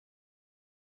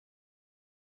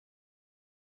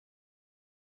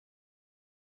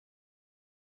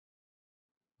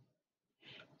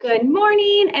Good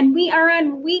morning, and we are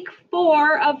on week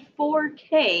 4 of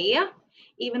 4K.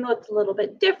 Even though it's a little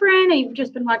bit different, and you've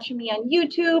just been watching me on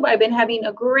YouTube, I've been having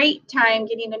a great time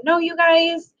getting to know you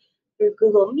guys through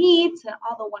Google Meets and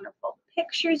all the wonderful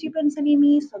pictures you've been sending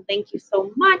me, so thank you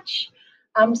so much.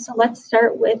 So let's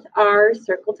start with our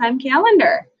circle time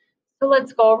calendar. So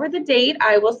let's go over the date.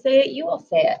 I will say it, you will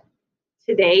say it.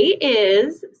 Today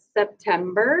is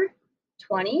September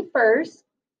 21st,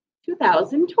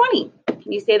 2020.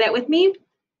 Can you say that with me?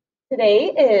 Today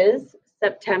is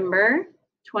September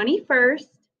 21st,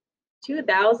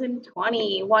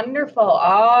 2020. Wonderful.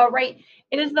 All right.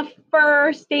 It is the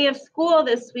first day of school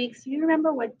this week. So you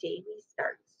remember what day we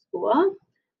start school?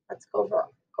 Let's go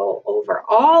over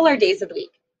all our days of the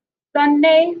week.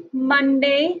 Sunday,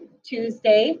 Monday,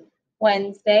 Tuesday,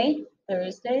 Wednesday,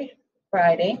 Thursday,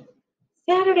 Friday,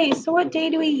 Saturday. So what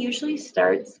day do we usually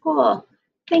start school?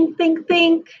 Think, think,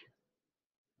 think.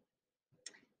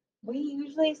 We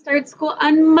usually start school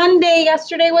on Monday.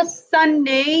 Yesterday was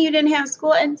Sunday. You didn't have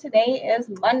school, and today is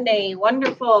Monday.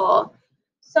 Wonderful.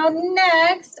 So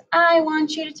next, I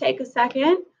want you to take a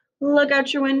second, look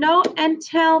out your window, and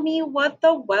tell me what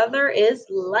the weather is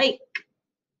like.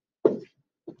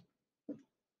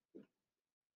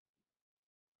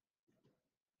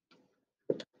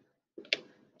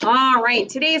 All right,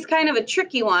 today's kind of a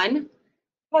tricky one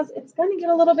because it's going to get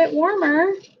a little bit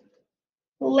warmer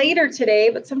later today,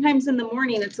 but sometimes in the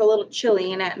morning it's a little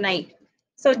chilly and at night.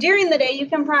 So during the day, you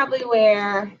can probably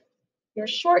wear your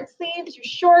short sleeves, your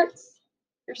shorts,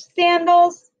 your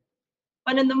sandals.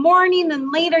 But in the morning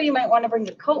and later, you might want to bring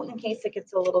a coat in case it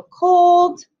gets a little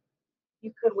cold.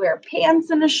 You could wear pants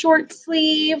and a short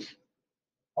sleeve,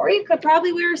 or you could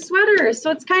probably wear a sweater. So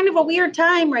it's kind of a weird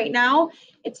time right now.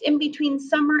 It's in between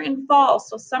summer and fall.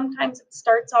 So sometimes it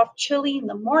starts off chilly in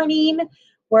the morning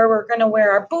where we're going to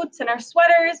wear our boots and our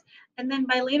sweaters. And then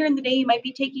by later in the day, you might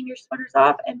be taking your sweaters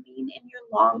off and being in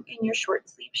your short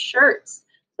sleeve shirts.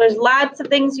 There's lots of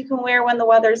things you can wear when the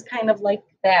weather's kind of like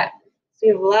that. So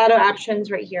you have a lot of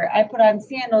options right here. I put on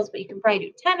sandals, but you can probably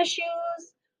do tennis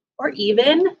shoes or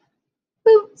even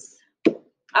boots.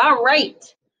 All right.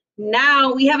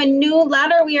 Now we have a new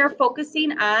letter we are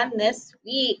focusing on this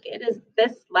week. It is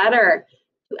this letter.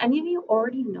 Do any of you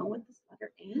already know what this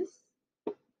letter is?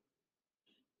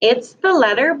 It's the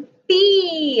letter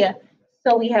B.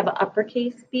 So we have an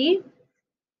uppercase B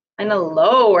and a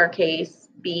lowercase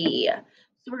b.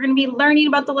 So we're going to be learning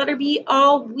about the letter B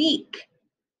all week.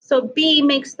 So B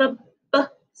makes the B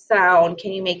sound.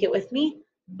 Can you make it with me?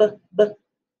 B, B.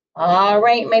 All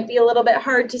right, might be a little bit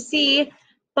hard to see,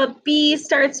 but B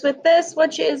starts with this,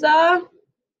 which is a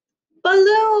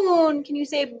balloon. Can you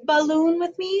say balloon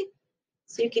with me?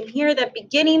 So you can hear that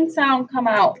beginning sound come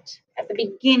out at the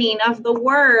beginning of the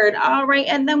word. All right,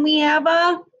 and then we have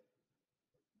a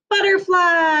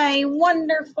butterfly.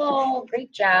 Wonderful.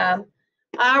 Great job.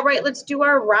 All right, let's do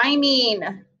our rhyming.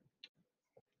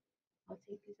 I'll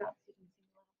take these out so you can see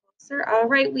a little closer. All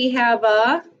right, we have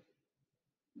a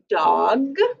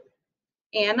dog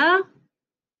and a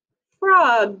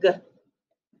frog. Can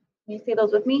you say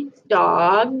those with me?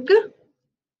 Dog,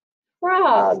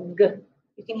 frog.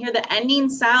 You can hear the ending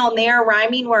sound. They are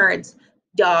rhyming words.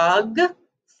 Dog,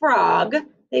 frog.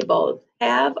 They both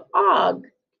have og.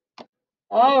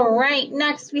 All right,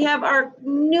 next we have our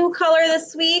new color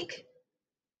this week,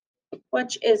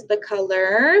 which is the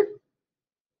color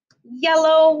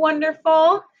yellow.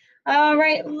 Wonderful. All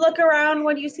right, look around.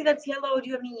 What do you see that's yellow? Do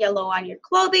you have any yellow on your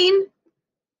clothing?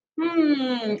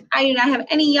 I do not have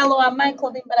any yellow on my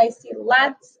clothing, but I see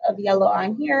lots of yellow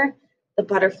on here. The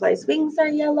butterfly's wings are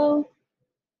yellow.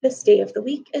 This day of the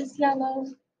week is yellow.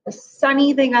 The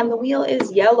sunny thing on the wheel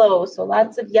is yellow, so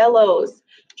lots of yellows.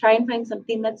 Try and find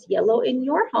something that's yellow in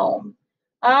your home.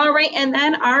 All right, and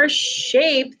then our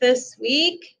shape this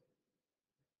week.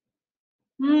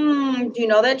 Do you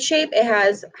know that shape? It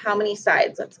has how many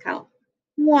sides? Let's count.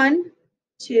 1,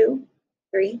 2,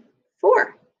 3,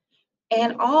 4.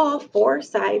 And all 4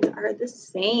 sides are the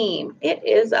same. It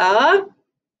is a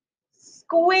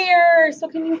square. So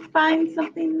can you find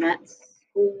something that's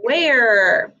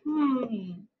square?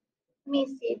 Let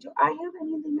me see. Do I have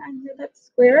anything on here that's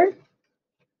square?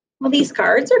 Well, these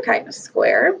cards are kind of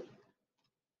square.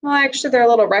 Well, actually, they're a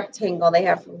little rectangle. They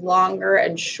have longer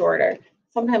and shorter.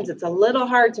 Sometimes it's a little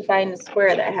hard to find a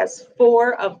square that has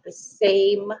 4 of the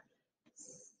same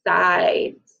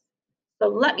sides. So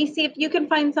let me see if you can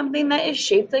find something that is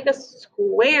shaped like a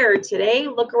square today.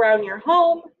 Look around your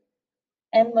home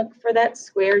and look for that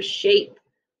square shape.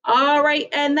 All right,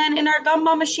 and then in our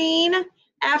gumball machine,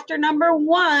 after number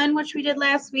 1, which we did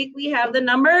last week, we have the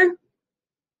number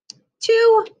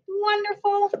 2.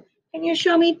 Wonderful. Can you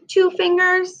show me 2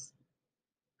 fingers?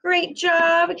 Great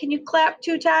job. Can you clap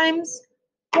 2 times?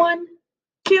 1,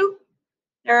 2.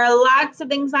 There are lots of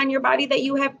things on your body that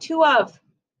you have 2 of.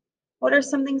 What are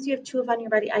some things you have 2 of on your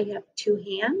body? I have 2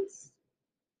 hands.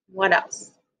 What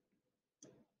else?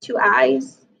 2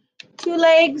 eyes, 2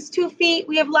 legs, 2 feet.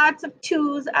 We have lots of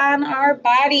 2s on our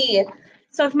body.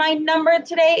 So if my number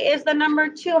today is the number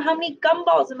 2, how many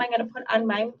gumballs am I going to put on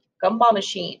my gumball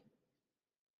machine?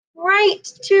 Right,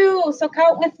 2. So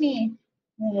count with me.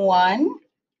 1,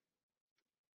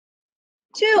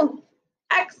 2.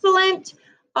 Excellent.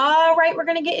 All right, we're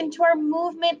going to get into our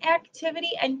movement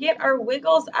activity and get our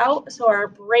wiggles out so our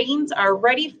brains are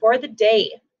ready for the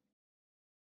day.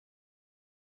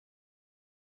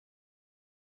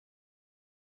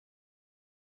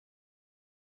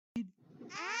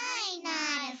 I'm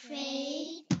not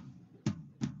afraid.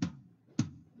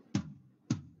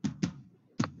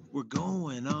 We're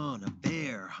going on a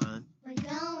bear hunt. We're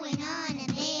going on a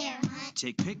bear hunt.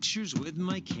 Take pictures with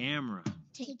my camera.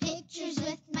 Take pictures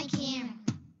with my camera.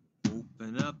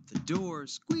 Open up the door,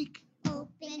 squeak.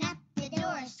 Open up the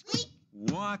door, squeak.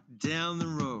 Walk down the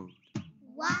road.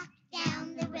 Walk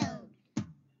down the road.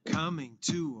 Coming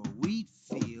to a wheat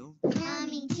field.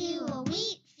 Coming to a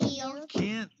wheat field.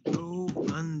 Can't go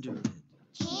under it.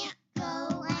 Can't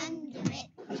go under it.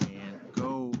 Can't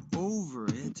go over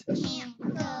it. Can't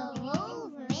go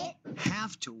over it.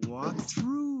 Have to walk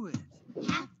through it.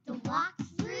 Have to walk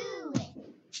through it.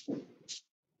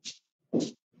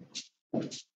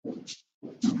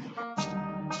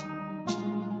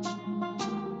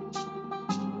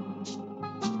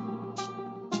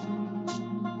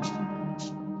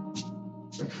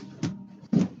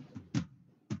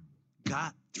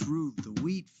 Got through the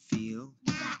wheat field.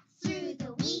 Got through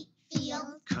the wheat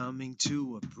field. Coming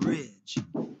to a bridge.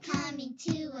 Coming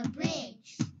to a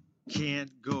bridge.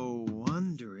 Can't go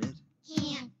under it.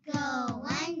 Can't go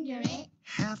under it.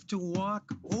 Have to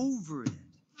walk over it.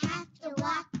 Have to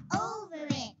walk over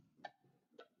it.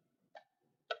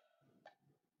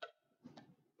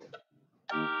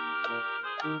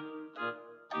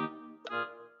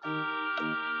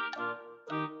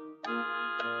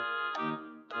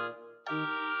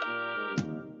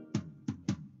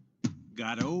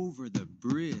 Got over the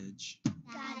bridge.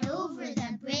 Got over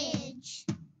the bridge.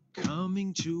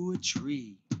 Coming to a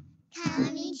tree.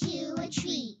 Coming to a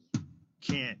tree.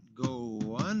 Can't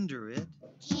go under it.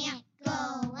 Can't go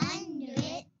under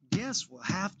it. Guess we'll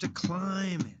have to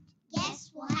climb it.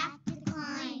 Guess we'll have to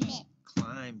climb it.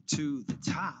 Climb to the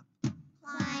top.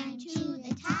 Climb to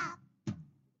the top.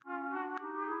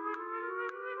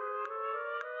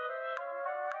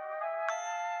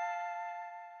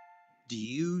 Do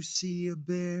you see a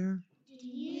bear? Do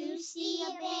you see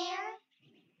a bear?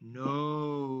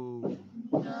 No.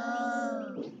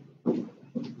 No.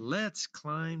 Let's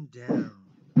climb down.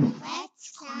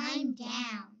 Let's climb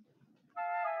down.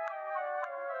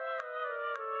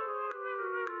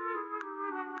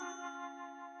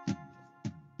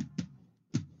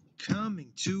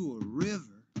 Coming to a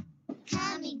river.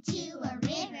 Coming to a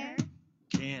river.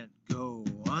 Can't go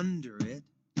under it.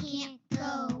 Can't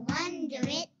go under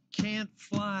it. Can't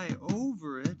fly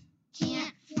over it.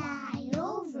 Can't fly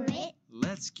over it.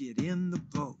 Let's get in the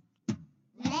boat.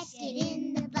 Let's get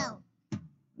in the boat.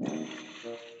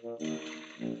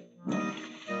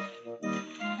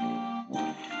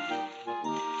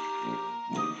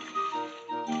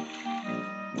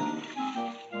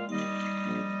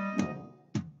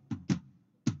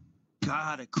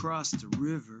 Got across the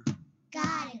river.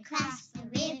 Got across the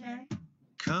river.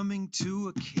 Coming to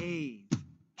a cave.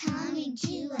 Coming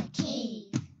to a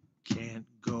cave. Can't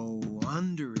go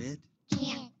under it.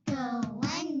 Can't go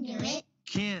under it.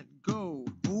 Can't go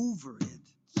over it.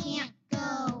 Can't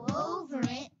go over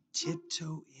it.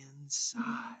 Tiptoe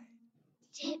inside.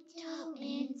 Tiptoe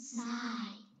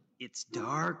inside. It's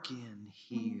dark in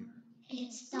here.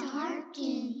 It's dark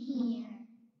in here.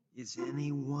 Is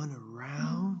anyone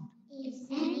around? Is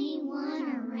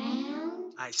anyone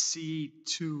around? I see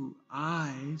 2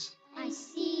 eyes I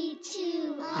see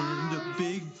 2 and eyes. a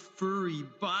big furry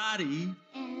body.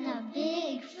 And a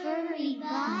big furry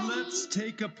body. Let's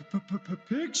take a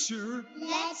picture.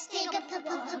 Let's take a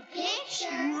picture.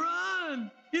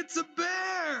 Run! It's a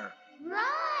bear!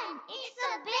 Run! It's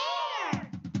a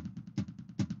bear!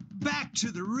 Back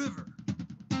to the river.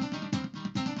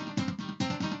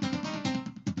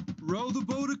 Row the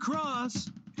boat across.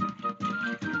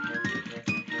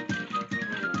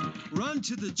 Run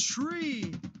to the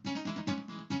tree.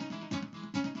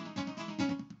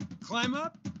 Climb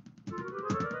up.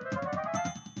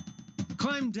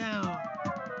 Climb down.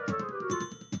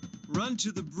 Run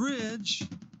to the bridge.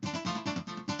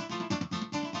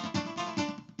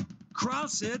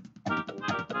 cross it,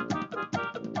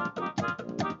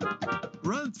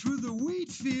 run through the wheat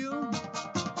field,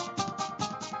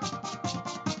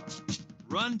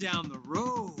 run down the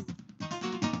road,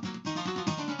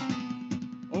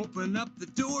 open up the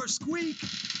door, squeak,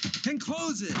 and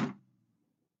close it.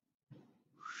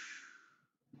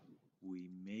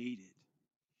 We made it.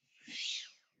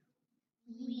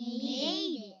 We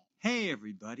made it. Hey,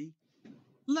 everybody,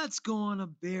 let's go on a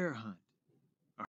bear hunt.